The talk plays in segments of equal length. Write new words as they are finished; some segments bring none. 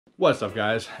What's up,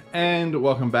 guys, and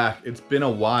welcome back. It's been a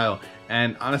while,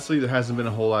 and honestly there hasn't been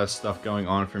a whole lot of stuff going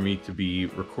on for me to be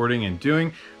recording and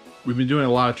doing. We've been doing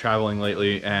a lot of traveling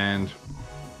lately, and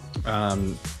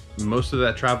most of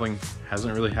that traveling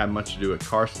hasn't really had much to do with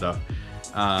car stuff.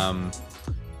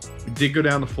 We did go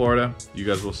down to Florida. You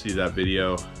guys will see that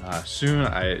video soon.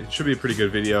 It should be a pretty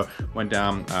good video. Went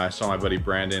down, I saw my buddy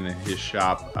Brandon in his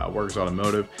shop, Works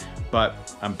Automotive.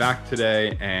 But I'm back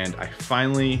today, and I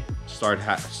finally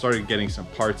started getting some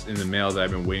parts in the mail that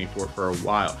I've been waiting for a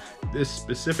while. This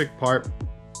specific part,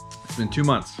 it's been 2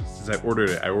 months since I ordered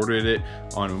it. I ordered it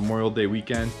on Memorial Day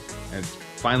weekend, and it's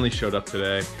finally showed up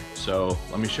today. So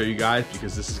let me show you guys,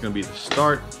 because this is going to be the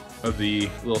start of the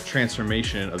little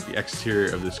transformation of the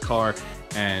exterior of this car,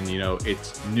 and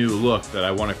its new look that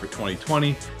I wanted for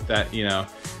 2020 that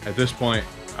at this point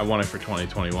I wanted for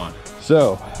 2021.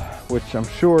 So, which I'm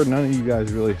sure none of you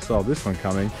guys really saw this one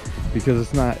coming, because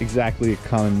it's not exactly a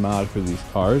common mod for these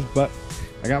cars, but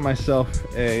I got myself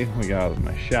we got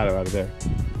my shadow out of there,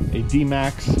 a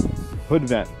DMAX hood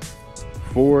vent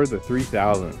for the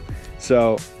 3000.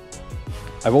 So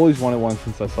I've always wanted one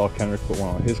since I saw Kendrick put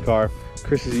one on his car.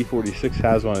 Chris's E46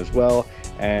 has one as well,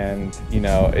 and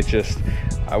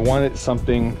I wanted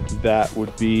something that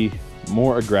would be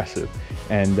more aggressive.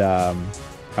 And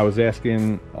I was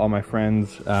asking all my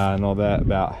friends and all that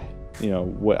about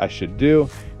what I should do,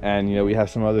 and we have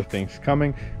some other things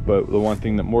coming, but the one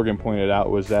thing that Morgan pointed out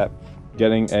was that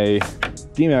getting a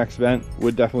DMAX vent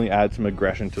would definitely add some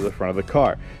aggression to the front of the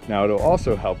car. Now it'll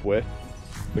also help with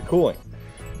the cooling,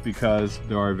 because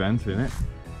there are vents in it,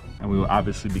 and we will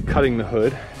obviously be cutting the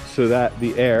hood so that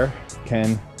the air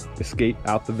can escape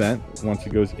out the vent once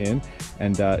it goes in,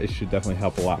 and it should definitely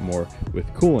help a lot more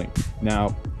with cooling.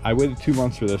 Now, I waited 2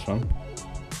 months for this one,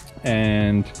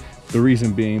 and the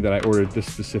reason being that I ordered this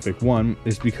specific one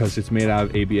is because it's made out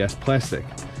of ABS plastic.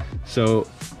 So,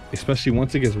 especially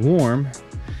once it gets warm,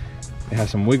 it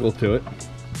has some wiggle to it,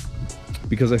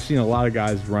 because I've seen a lot of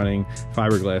guys running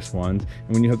fiberglass ones,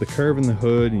 and when you have the curve in the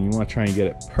hood and you want to try and get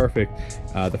it perfect,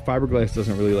 the fiberglass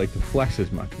doesn't really like to flex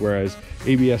as much, whereas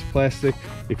ABS plastic,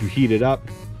 if you heat it up,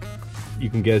 you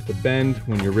can get it to bend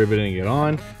when you're riveting it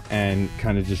on and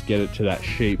kind of just get it to that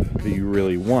shape that you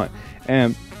really want.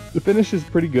 And the finish is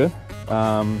pretty good.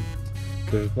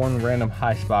 There's one random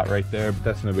high spot right there, but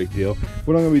that's no big deal.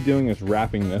 What I'm going to be doing is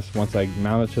wrapping this. Once I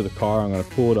mount it to the car, I'm going to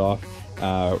pull it off,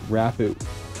 wrap it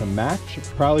to match,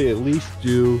 probably at least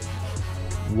do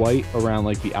white around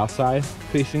like the outside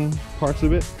facing parts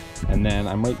of it, and then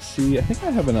I might see, I think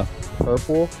I have enough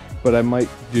purple, but I might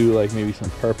do like maybe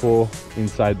some purple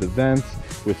inside the vents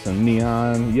with some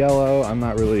neon yellow. I'm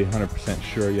not really 100%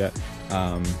 sure yet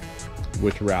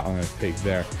which route I'm going to take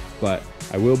there, but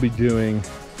I will be doing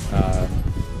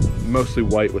mostly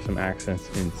white with some accents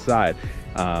inside,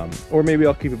 or maybe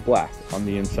I'll keep it black on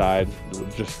the inside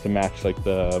just to match like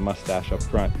the mustache up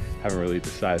front. Haven't really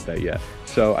decided that yet.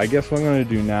 So I guess what I'm going to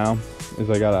do now is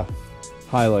I got a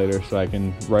highlighter so I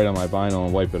can write on my vinyl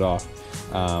and wipe it off,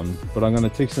 but I'm going to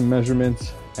take some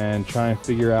measurements and try and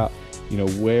figure out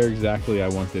where exactly I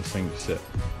want this thing to sit.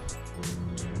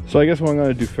 So I guess what I'm going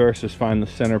to do first is find the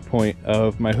center point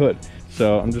of my hood.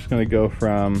 So I'm just going to go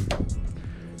from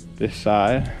this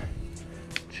side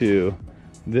to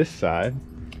this side,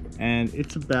 and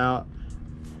it's about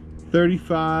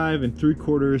 35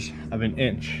 3/4 of an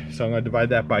inch. So I'm going to divide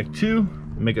that by 2,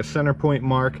 make a center point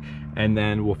mark, and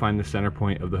then we'll find the center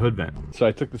point of the hood vent. So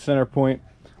I took the center point,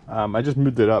 I just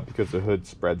moved it up because the hood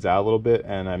spreads out a little bit,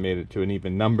 and I made it to an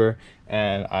even number,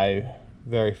 and I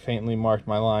very faintly marked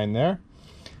my line there.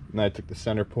 And I took the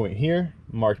center point here,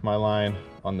 marked my line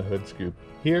on the hood scoop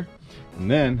here, and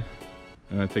then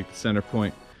I'm going to take the center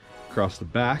point across the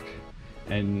back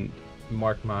and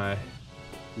mark my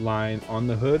line on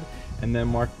the hood, and then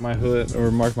mark my hood,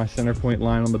 or mark my center point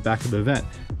line on the back of the vent.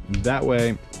 That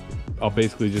way I'll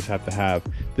basically just have to have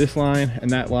this line and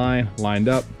that line lined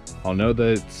up. I'll know that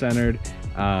it's centered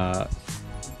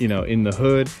in the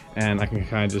hood, and I can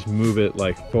kind of just move it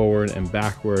like forward and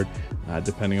backward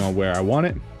depending on where I want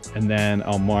it. And then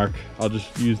I'll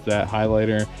just use that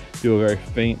highlighter, do a very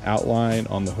faint outline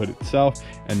on the hood itself,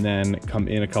 and then come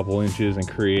in a couple inches and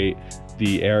create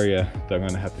the area that I'm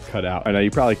going to have to cut out. I know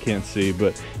you probably can't see,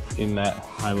 but in that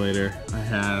highlighter I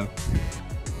have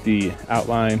the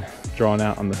outline drawn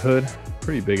out on the hood.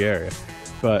 Pretty big area.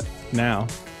 But now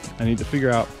I need to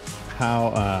figure out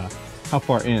how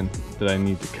far in that I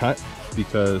need to cut,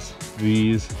 because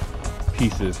these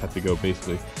pieces have to go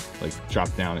basically like drop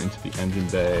down into the engine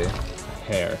bay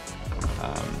hair.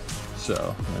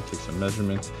 So I'm gonna take some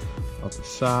measurements off the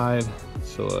side.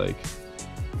 So like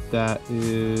that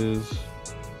is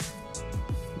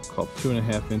call it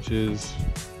 2.5 inches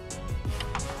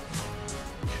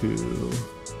to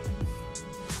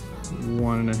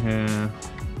 1.5,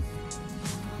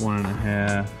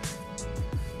 1.5,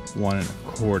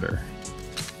 1.25.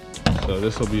 So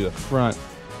this will be the front.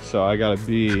 So I have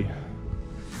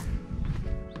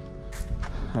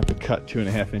to cut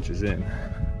 2.5 inches in.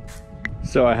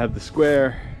 So I have the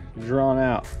square drawn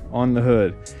out on the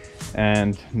hood.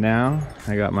 And now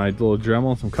I got my little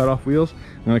Dremel and some cutoff wheels.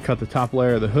 I'm gonna cut the top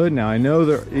layer of the hood. Now I know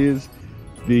there is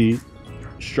the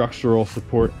structural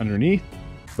support underneath,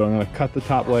 but I'm gonna cut the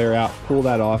top layer out, pull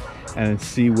that off, and then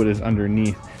see what is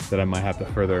underneath that I might have to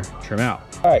further trim out.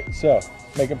 All right, so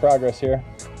making progress here.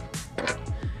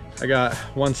 I got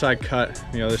one side cut,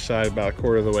 the other side about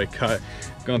 1/4 of the way cut.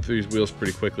 Going through these wheels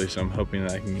pretty quickly, so I'm hoping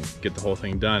that I can get the whole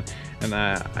thing done. And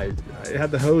I had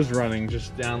the hose running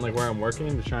just down like where I'm working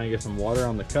to try and get some water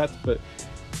on the cuts, but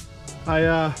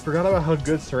I forgot about how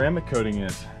good ceramic coating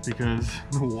is, because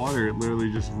the water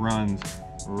literally just runs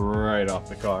right off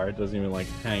the car. It doesn't even like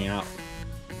hang out.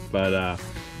 But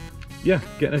yeah,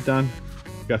 getting it done.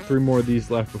 Got 3 more of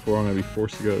these left before I'm gonna be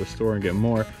forced to go to the store and get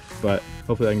more, but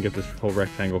hopefully I can get this whole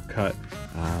rectangle cut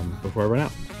before I run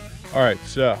out. All right,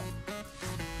 so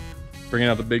bringing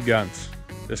out the big guns.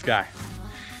 This guy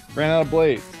ran out of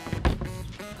blades,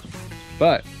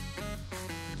 but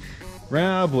ran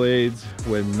out of blades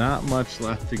with not much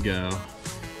left to go.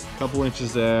 A couple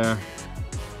inches there.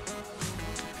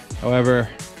 However,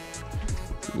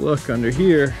 look under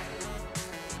here,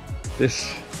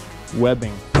 this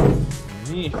webbing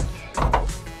underneath, I'm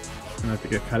gonna have to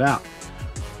get cut out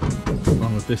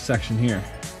along with this section here.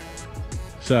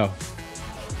 So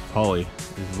Polly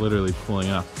is literally pulling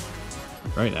up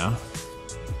right now,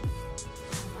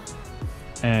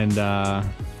 and I'm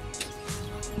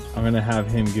gonna have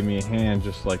him give me a hand,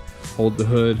 just like hold the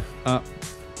hood up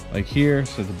like here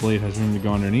so the blade has room to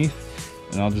go underneath,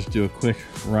 and I'll just do a quick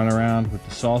run around with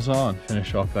the Sawzall and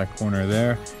finish off that corner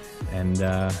there and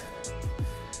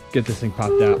get this thing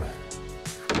popped out.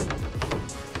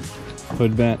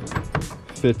 Hood vent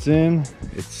fits in,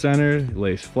 it's centered, it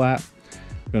lays flat.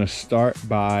 I'm gonna start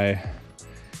by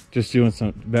just doing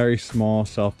some very small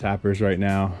self tappers right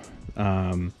now,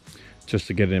 just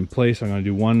to get it in place. I'm gonna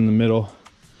do one in the middle,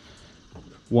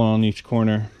 one on each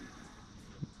corner,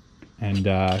 and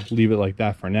leave it like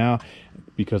that for now,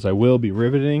 because I will be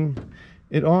riveting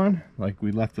it on. Like,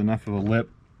 we left enough of a lip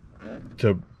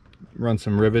to run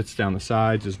some rivets down the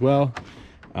sides as well.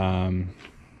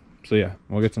 So yeah,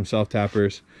 we'll get some self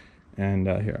tappers, and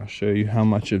here I'll show you how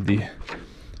much of the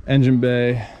engine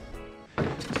bay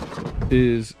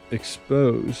is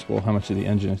exposed. Well, how much of the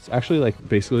engine? It's actually like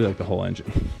basically like the whole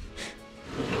engine.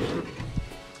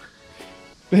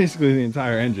 Basically the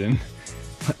entire engine.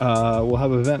 We'll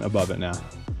have a vent above it now,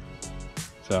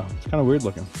 so it's kind of weird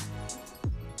looking,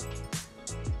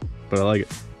 but I like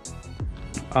it.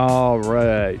 All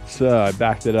right, so I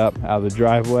backed it up out of the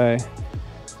driveway.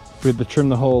 We had to trim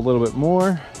the hole a little bit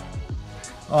more.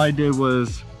 All I did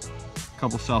was a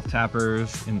couple self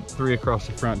tappers, and 3 across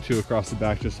the front, 2 across the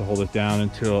back, just to hold it down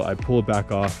until I pull it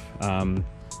back off. I'm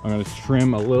gonna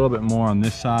trim a little bit more on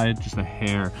this side, just a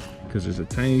hair, because there's a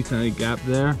tiny gap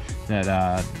there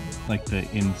that like the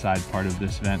inside part of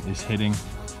this vent is hitting.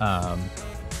 But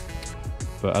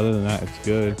other than that, it's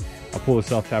good. I'll pull the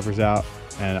self tappers out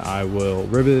and I will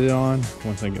rivet it on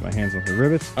once I get my hands on the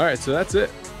rivets. All right, so that's it.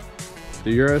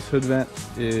 The URAS hood vent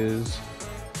is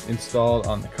installed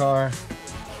on the car.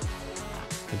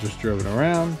 I just drove it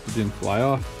around, it didn't fly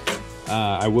off.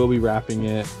 I will be wrapping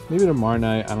it maybe tomorrow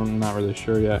night, I'm not really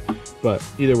sure yet, but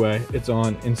either way, it's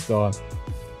on, installed.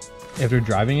 After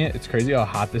driving it, it's crazy how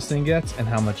hot this thing gets and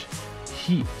how much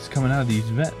heat is coming out of these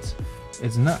vents.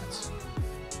 It's nuts.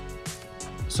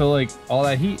 So like, all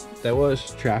that heat that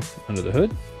was trapped under the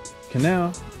hood can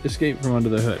now escape from under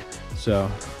the hood. So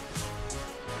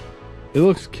it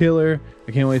looks killer.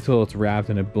 I can't wait till it's wrapped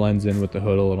and it blends in with the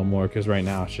hood a little more, because right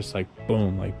now it's just like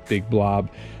boom, like big blob.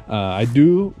 I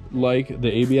do like the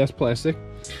ABS plastic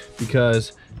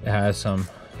because it has some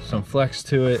flex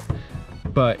to it,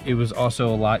 but it was also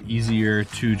a lot easier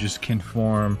to just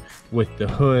conform with the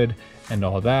hood and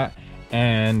all that.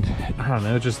 And I don't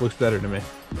know, it just looks better to me.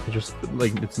 It just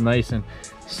like, it's nice and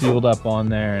sealed up on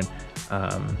there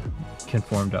and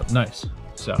conformed up nice.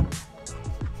 So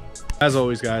as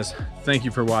always, guys, thank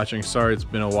you for watching. Sorry it's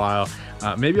been a while.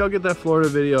 Maybe I'll get that Florida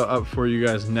video up for you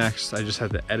guys next. I just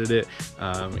have to edit it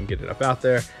and get it up out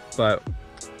there. But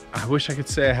I wish I could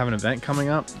say I have an event coming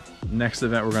up. Next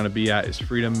event we're gonna be at is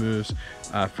Freedom Moves,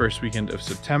 first weekend of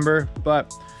September.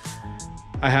 But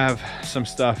I have some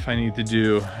stuff I need to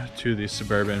do to the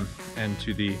Suburban and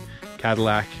to the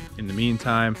Cadillac in the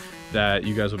meantime that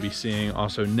you guys will be seeing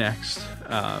also next,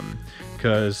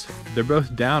 because they're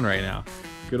both down right now.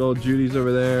 Good old Judy's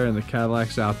over there and the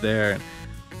Cadillac's out there, and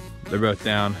they're both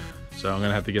down, so I'm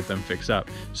gonna have to get them fixed up.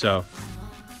 So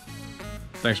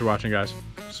thanks for watching, guys.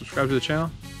 Subscribe to the channel.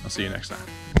 I'll see you next time.